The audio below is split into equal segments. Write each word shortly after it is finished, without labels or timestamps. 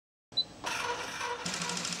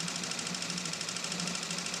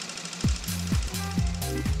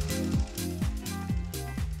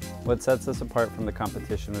What sets us apart from the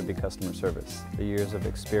competition would be customer service. The years of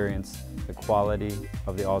experience, the quality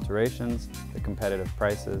of the alterations, the competitive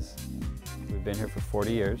prices. We've been here for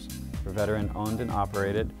 40 years. We're veteran owned and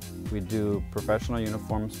operated. We do professional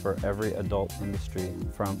uniforms for every adult industry,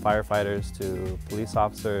 from firefighters to police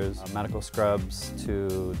officers, medical scrubs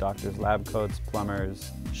to doctors' lab coats,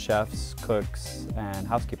 plumbers, chefs, cooks, and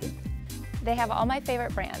housekeeping. They have all my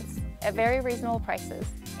favorite brands at very reasonable prices,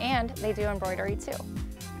 and they do embroidery too.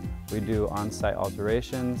 We do on-site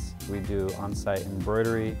alterations, we do on-site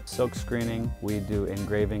embroidery, silk screening, we do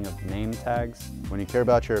engraving of name tags. When you care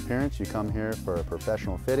about your appearance, you come here for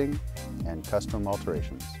professional fitting and custom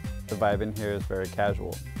alterations. The vibe in here is very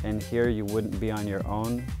casual. And here you wouldn't be on your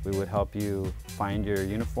own. We would help you find your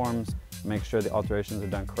uniforms, make sure the alterations are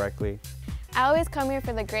done correctly. I always come here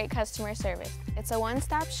for the great customer service. It's a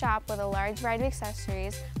one-stop shop with a large variety of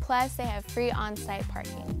accessories, plus they have free on-site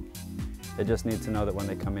parking. They just need to know that when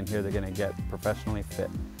they come in here, they're going to get professionally fit.